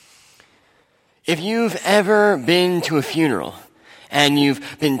If you've ever been to a funeral and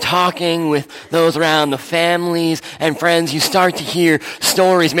you've been talking with those around, the families and friends, you start to hear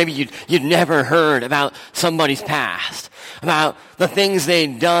stories maybe you'd never heard about somebody's past, about the things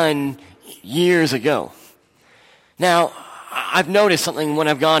they'd done years ago. Now, I've noticed something when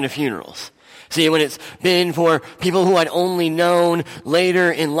I've gone to funerals. See, when it's been for people who I'd only known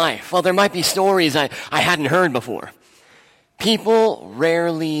later in life, well, there might be stories I hadn't heard before. People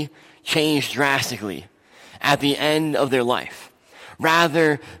rarely change drastically at the end of their life.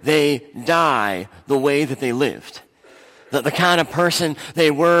 Rather, they die the way that they lived. The kind of person they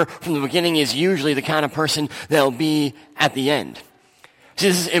were from the beginning is usually the kind of person they'll be at the end. See,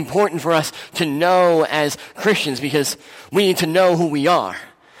 this is important for us to know as Christians because we need to know who we are.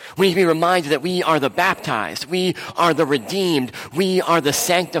 We need to be reminded that we are the baptized, we are the redeemed, we are the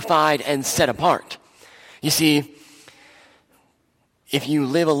sanctified and set apart. You see, if you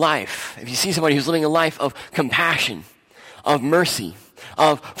live a life, if you see somebody who's living a life of compassion, of mercy,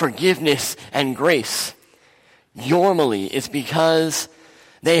 of forgiveness and grace, normally it's because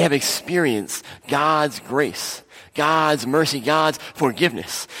they have experienced God's grace, God's mercy, God's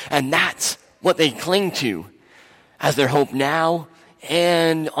forgiveness. And that's what they cling to as their hope now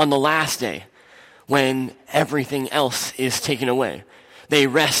and on the last day when everything else is taken away. They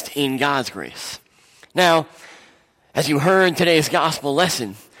rest in God's grace. Now, as you heard today's gospel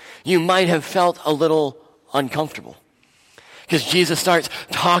lesson, you might have felt a little uncomfortable because Jesus starts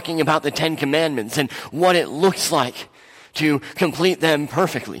talking about the 10 Commandments and what it looks like to complete them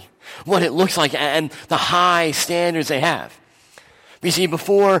perfectly, what it looks like and the high standards they have. But you see,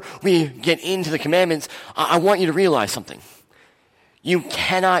 before we get into the commandments, I want you to realize something. You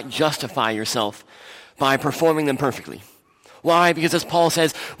cannot justify yourself by performing them perfectly. Why? Because as Paul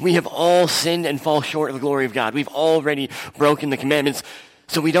says, we have all sinned and fall short of the glory of God. We've already broken the commandments,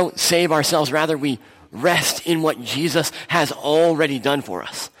 so we don't save ourselves. Rather, we rest in what Jesus has already done for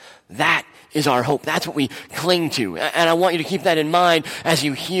us. That is our hope. That's what we cling to. And I want you to keep that in mind as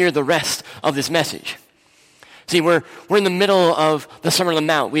you hear the rest of this message. See, we're in the middle of the Sermon on the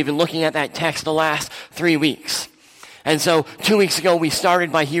Mount. We've been looking at that text the last 3 weeks. And so 2 weeks ago, we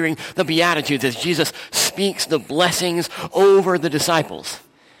started by hearing the Beatitudes as Jesus speaks the blessings over the disciples.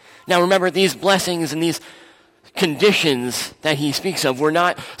 Now remember, these blessings and these conditions that he speaks of were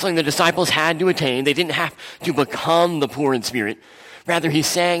not something the disciples had to attain. They didn't have to become the poor in spirit. Rather, he's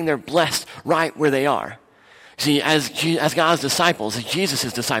saying they're blessed right where they are. See, as God's disciples, as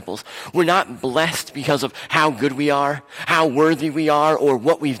Jesus' disciples, we're not blessed because of how good we are, how worthy we are, or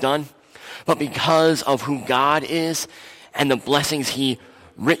what we've done, but because of who God is and the blessings he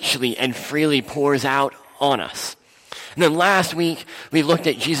richly and freely pours out on us. And then last week, we looked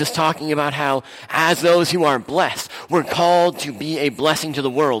at Jesus talking about how, as those who are blessed, we're called to be a blessing to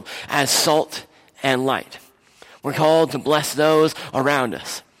the world as salt and light. We're called to bless those around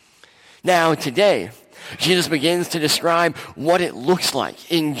us. Now, today, Jesus begins to describe what it looks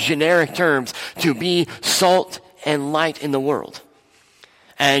like in generic terms to be salt and light in the world.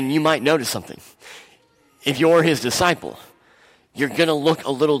 And you might notice something. If you're his disciple, you're going to look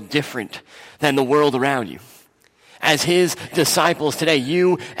a little different than the world around you. As his disciples today,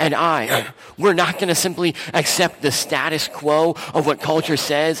 you and I, we're not going to simply accept the status quo of what culture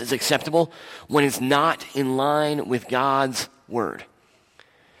says is acceptable when it's not in line with God's word.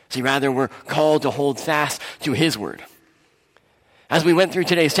 See, rather, we're called to hold fast to his word. As we went through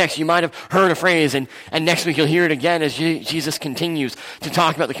today's text, you might have heard a phrase, and next week you'll hear it again as Jesus continues to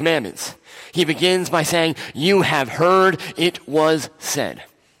talk about the commandments. He begins by saying, "You have heard it was said."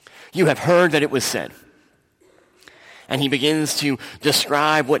 You have heard that it was said. And he begins to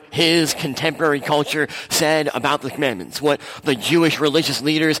describe what his contemporary culture said about the commandments, what the Jewish religious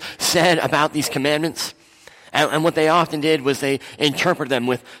leaders said about these commandments. And what they often did was they interpreted them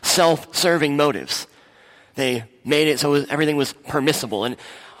with self-serving motives. They made it so everything was permissible and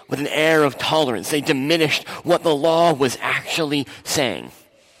with an air of tolerance. They diminished what the law was actually saying.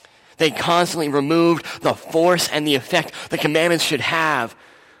 They constantly removed the force and the effect the commandments should have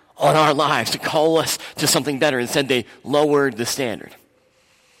on our lives to call us to something better. Instead, they lowered the standard.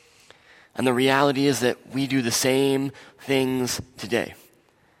 And the reality is that we do the same things today.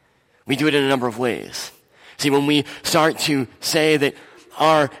 We do it in a number of ways. See, when we start to say that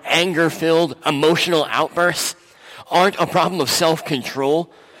our anger-filled emotional outbursts aren't a problem of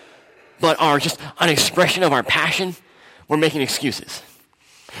self-control, but are just an expression of our passion, we're making excuses.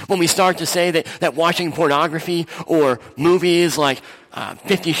 When we start to say that watching pornography or movies like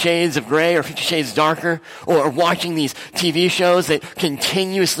 50 Shades of Grey or 50 Shades Darker, or watching these TV shows that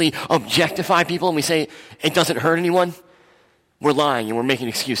continuously objectify people and we say it doesn't hurt anyone, we're lying and we're making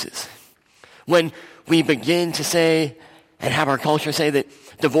excuses. When we begin to say and have our culture say that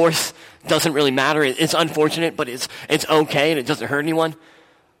divorce doesn't really matter, it's unfortunate, but it's okay and it doesn't hurt anyone,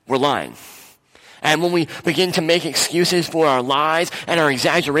 we're lying. And when we begin to make excuses for our lies and our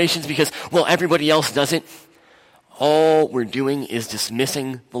exaggerations because, well, everybody else does it, all we're doing is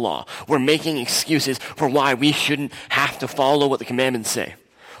dismissing the law. We're making excuses for why we shouldn't have to follow what the commandments say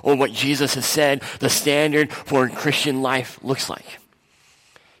or what Jesus has said the standard for Christian life looks like.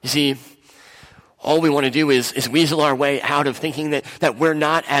 You see, all we want to do is weasel our way out of thinking that we're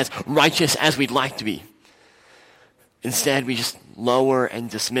not as righteous as we'd like to be. Instead, we just lower and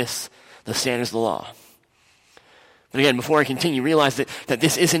dismiss the standards of the law. But again, before I continue, realize that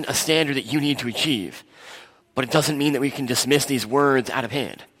this isn't a standard that you need to achieve. But it doesn't mean that we can dismiss these words out of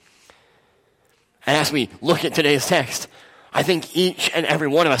hand. And as we look at today's text, I think each and every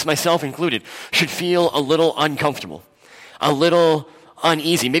one of us, myself included, should feel a little uncomfortable, a little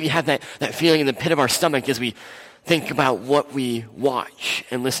uneasy, maybe have that feeling in the pit of our stomach as we think about what we watch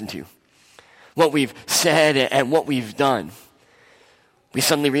and listen to, what we've said and what we've done. We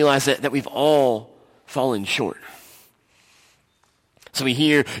suddenly realize that we've all fallen short. So we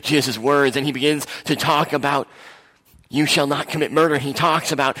hear Jesus' words, and he begins to talk about, you shall not commit murder. He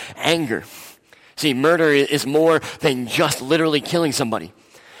talks about anger. See, murder is more than just literally killing somebody.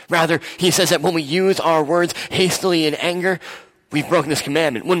 Rather, he says that when we use our words hastily in anger, we've broken this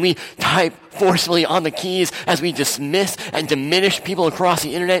commandment. When we type forcefully on the keys as we dismiss and diminish people across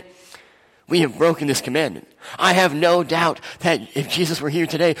the internet, we have broken this commandment. I have no doubt that if Jesus were here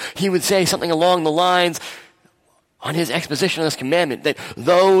today, he would say something along the lines on his exposition of this commandment, that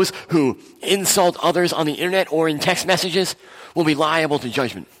those who insult others on the internet or in text messages will be liable to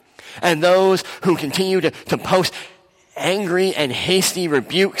judgment. And those who continue to post angry and hasty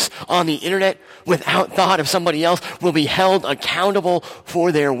rebukes on the internet without thought of somebody else will be held accountable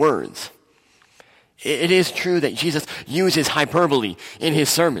for their words. It is true that Jesus uses hyperbole in his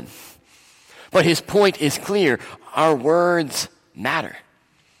sermon. But his point is clear. Our words matter.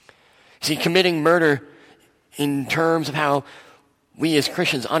 See, committing murder in terms of how we as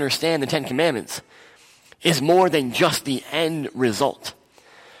Christians understand the Ten Commandments is more than just the end result.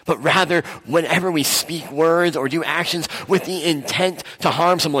 But rather, whenever we speak words or do actions with the intent to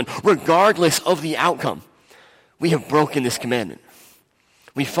harm someone, regardless of the outcome, we have broken this commandment.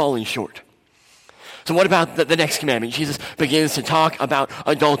 We've fallen short. So what about the next commandment? Jesus begins to talk about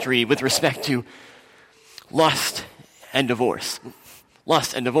adultery with respect to lust and divorce.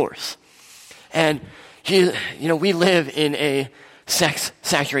 Lust and divorce. And we live in a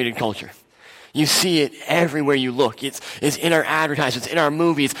sex-saturated culture. You see it everywhere you look. It's in our advertisements, in our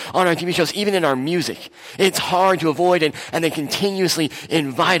movies, on our TV shows, even in our music. It's hard to avoid, and they continuously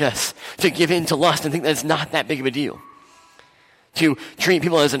invite us to give in to lust and think that it's not that big of a deal. To treat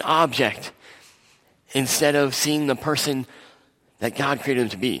people as an object instead of seeing the person that God created them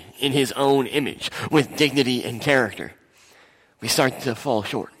to be in his own image with dignity and character. We start to fall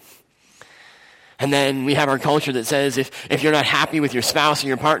short. And then we have our culture that says if you're not happy with your spouse or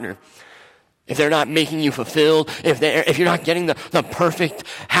your partner, if they're not making you fulfilled, if you're not getting the perfect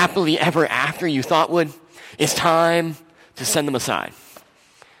happily ever after you thought would, it's time to send them aside.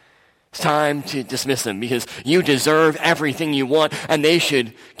 It's time to dismiss them because you deserve everything you want and they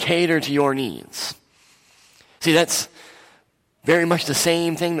should cater to your needs. See, that's very much the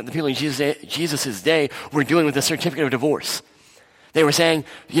same thing that the people in Jesus' day were doing with the certificate of divorce. They were saying,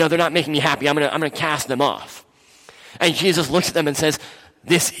 they're not making me happy. I'm going to cast them off. And Jesus looks at them and says,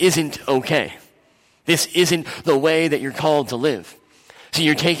 this isn't okay. This isn't the way that you're called to live. So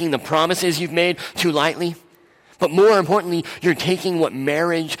you're taking the promises you've made too lightly. But more importantly, you're taking what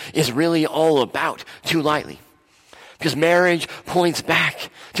marriage is really all about too lightly. Because marriage points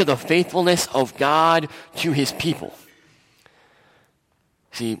back to the faithfulness of God to his people.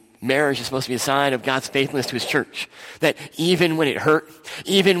 See, marriage is supposed to be a sign of God's faithfulness to his church. That even when it hurt,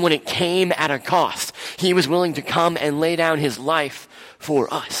 even when it came at a cost, he was willing to come and lay down his life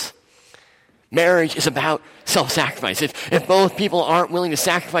for us. Marriage is about self-sacrifice. If both people aren't willing to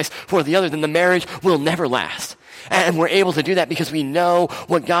sacrifice for the other, then the marriage will never last. And we're able to do that because we know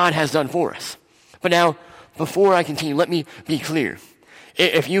what God has done for us. But now, before I continue, let me be clear.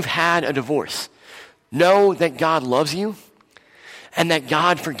 If you've had a divorce, know that God loves you and that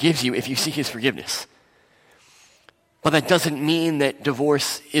God forgives you if you seek his forgiveness. But that doesn't mean that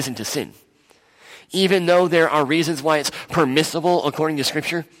divorce isn't a sin. Even though there are reasons why it's permissible according to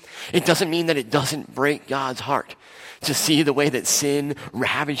Scripture, it doesn't mean that it doesn't break God's heart to see the way that sin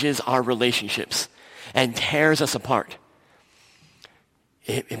ravages our relationships and tears us apart.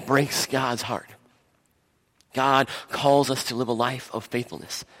 It breaks God's heart. God calls us to live a life of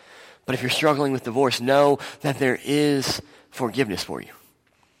faithfulness. But if you're struggling with divorce, know that there is forgiveness for you.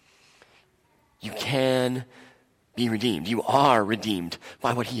 You can be redeemed. You are redeemed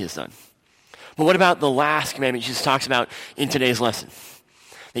by what he has done. But what about the last commandment Jesus talks about in today's lesson?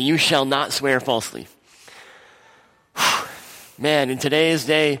 That you shall not swear falsely. Man, in today's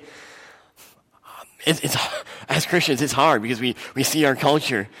day, it's as Christians, it's hard because we see our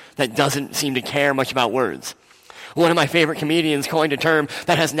culture that doesn't seem to care much about words. One of my favorite comedians coined a term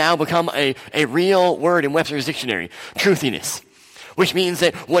that has now become a real word in Webster's dictionary, truthiness, which means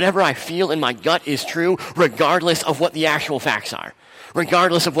that whatever I feel in my gut is true regardless of what the actual facts are,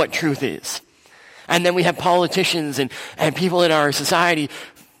 regardless of what truth is. And then we have politicians and people in our society,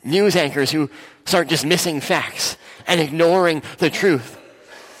 news anchors who start dismissing facts and ignoring the truth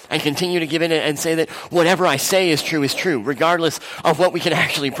and continue to give in and say that whatever I say is true, regardless of what we can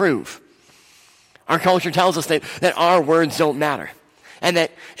actually prove. Our culture tells us that our words don't matter. And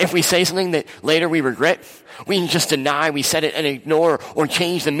that if we say something that later we regret, we can just deny we said it and ignore or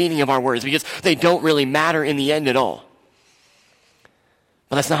change the meaning of our words because they don't really matter in the end at all.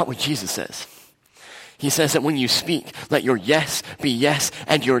 But that's not what Jesus says. He says that when you speak, let your yes be yes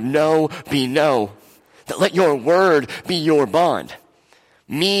and your no be no. That let your word be your bond.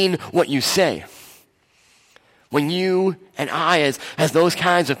 Mean what you say. When you and I, as those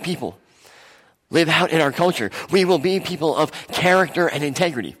kinds of people, live out in our culture, we will be people of character and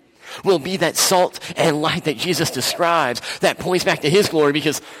integrity. We'll be that salt and light that Jesus describes that points back to his glory,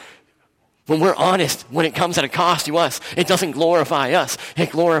 because when we're honest, when it comes at a cost to us, it doesn't glorify us,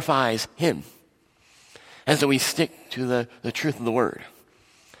 it glorifies him. And so we stick to the truth of the word.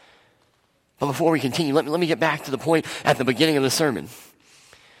 But before we continue, let me get back to the point at the beginning of the sermon.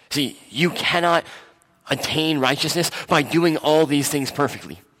 See, you cannot attain righteousness by doing all these things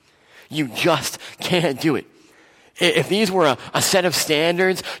perfectly. You just can't do it. If these were a set of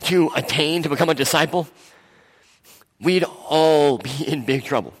standards to attain to become a disciple, we'd all be in big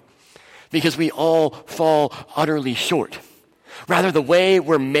trouble because we all fall utterly short. Rather, the way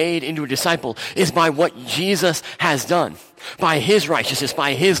we're made into a disciple is by what Jesus has done, by his righteousness,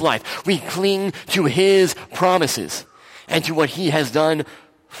 by his life. We cling to his promises and to what he has done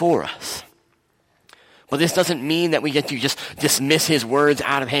for us. But this doesn't mean that we get to just dismiss his words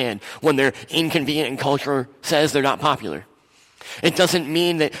out of hand when they're inconvenient and culture says they're not popular. It doesn't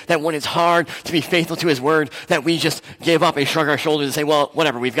mean that when it's hard to be faithful to his word, that we just give up and shrug our shoulders and say, well,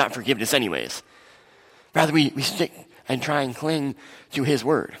 whatever, we've got forgiveness anyways. Rather, we stick and try and cling to his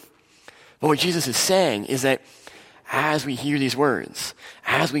word. But what Jesus is saying is that as we hear these words,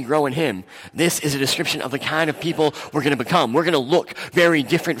 as we grow in him, this is a description of the kind of people we're going to become. We're going to look very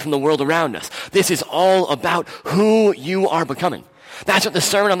different from the world around us. This is all about who you are becoming. That's what the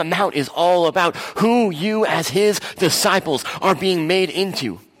Sermon on the Mount is all about, who you as his disciples are being made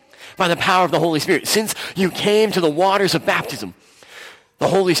into by the power of the Holy Spirit. Since you came to the waters of baptism, the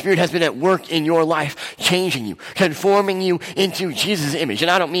Holy Spirit has been at work in your life, changing you, conforming you into Jesus' image.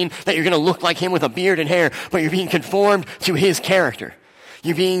 And I don't mean that you're going to look like him with a beard and hair, but you're being conformed to his character.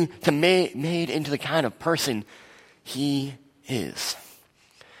 You're being made into the kind of person he is.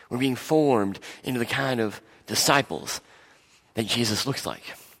 We're being formed into the kind of disciples that Jesus looks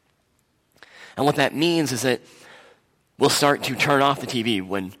like. And what that means is that we'll start to turn off the TV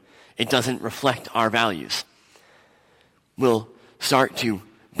when it doesn't reflect our values. We'll start to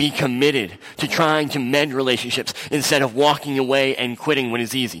be committed to trying to mend relationships instead of walking away and quitting when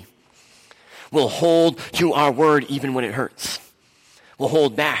it's easy. We'll hold to our word even when it hurts. We'll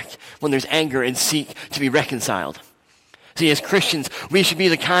hold back when there's anger and seek to be reconciled. See, as Christians, we should be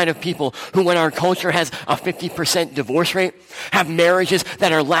the kind of people who, when our culture has a 50% divorce rate, have marriages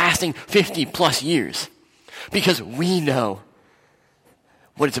that are lasting 50 plus years. Because we know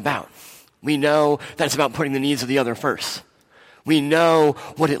what it's about. We know that it's about putting the needs of the other first. We know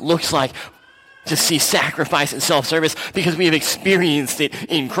what it looks like to see sacrifice and self-service because we have experienced it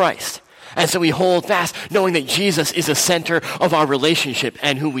in Christ. And so we hold fast knowing that Jesus is the center of our relationship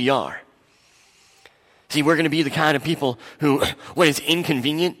and who we are. See, we're going to be the kind of people who, when it's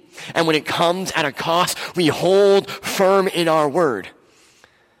inconvenient and when it comes at a cost, we hold firm in our word.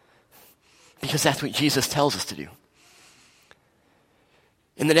 Because that's what Jesus tells us to do.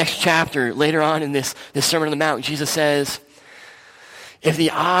 In the next chapter, later on in this Sermon on the Mount, Jesus says, if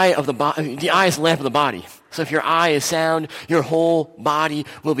the eye is the lamp of the body. So if your eye is sound, your whole body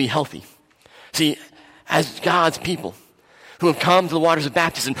will be healthy. See, as God's people who have come to the waters of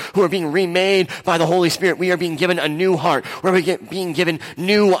baptism, who are being remade by the Holy Spirit, we are being given a new heart. We're being given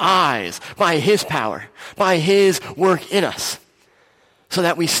new eyes by his power, by his work in us. So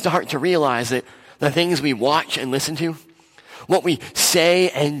that we start to realize that the things we watch and listen to, what we say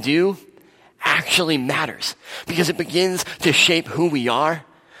and do actually matters because it begins to shape who we are,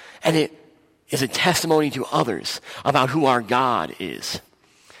 and it is a testimony to others about who our God is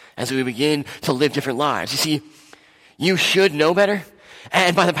as we begin to live different lives. You see, you should know better,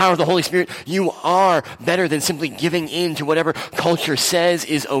 and by the power of the Holy Spirit, you are better than simply giving in to whatever culture says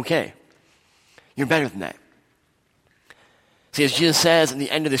is okay. You're better than that. See, as Jesus says in the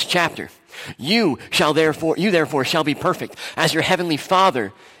end of this chapter, you therefore shall be perfect as your heavenly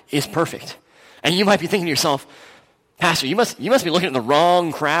Father is perfect. And you might be thinking to yourself, Pastor, you must be looking at the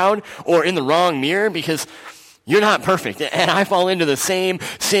wrong crowd or in the wrong mirror because you're not perfect. And I fall into the same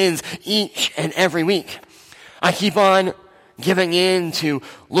sins each and every week. I keep on giving in to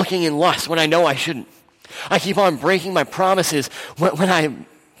looking in lust when I know I shouldn't. I keep on breaking my promises when I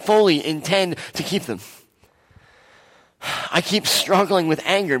fully intend to keep them. I keep struggling with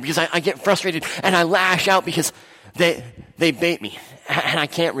anger because I get frustrated and I lash out because they bait me and I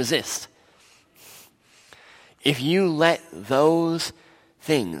can't resist. If you let those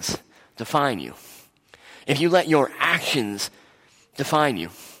things define you, if you let your actions define you,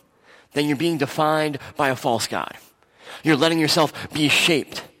 then you're being defined by a false God. You're letting yourself be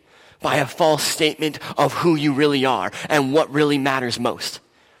shaped by a false statement of who you really are and what really matters most.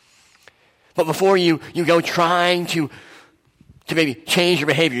 But before you go trying to maybe change your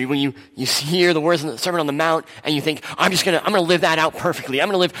behavior, when you hear the words in the Sermon on the Mount and you think, I'm gonna live that out perfectly. I'm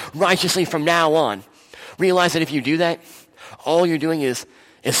gonna live righteously from now on. Realize that if you do that, all you're doing is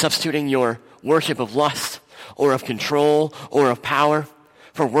substituting your worship of lust or of control or of power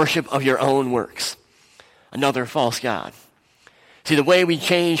for worship of your own works. Another false God. See, the way we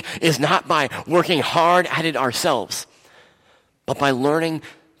change is not by working hard at it ourselves, but by learning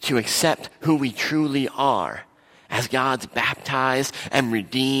to accept who we truly are as God's baptized and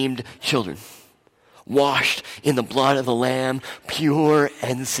redeemed children, washed in the blood of the Lamb, pure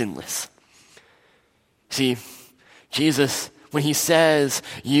and sinless. See, Jesus, when he says,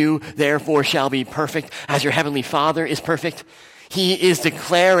 you therefore shall be perfect as your heavenly Father is perfect, he is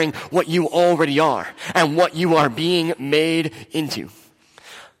declaring what you already are and what you are being made into.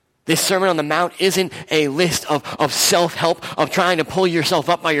 This Sermon on the Mount isn't a list of self-help, of trying to pull yourself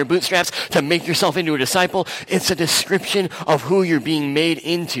up by your bootstraps to make yourself into a disciple. It's a description of who you're being made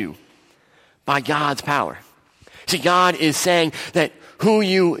into by God's power. See, God is saying that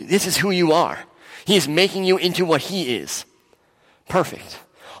this is who you are. He is making you into what he is. Perfect,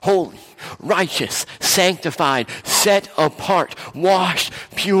 holy, righteous, sanctified, set apart, washed,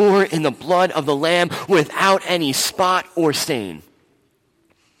 pure in the blood of the Lamb without any spot or stain.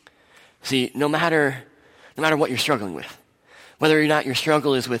 See, no matter what you're struggling with, whether or not your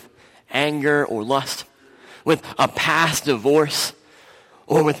struggle is with anger or lust, with a past divorce,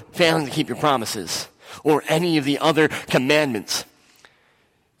 or with failing to keep your promises, or any of the other commandments,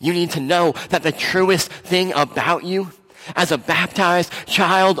 you need to know that the truest thing about you as a baptized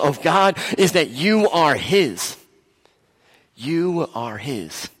child of God is that you are his. You are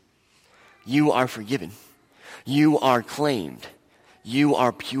his. You are forgiven. You are claimed. You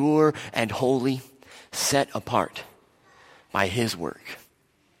are pure and holy, set apart by his work.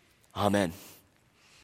 Amen.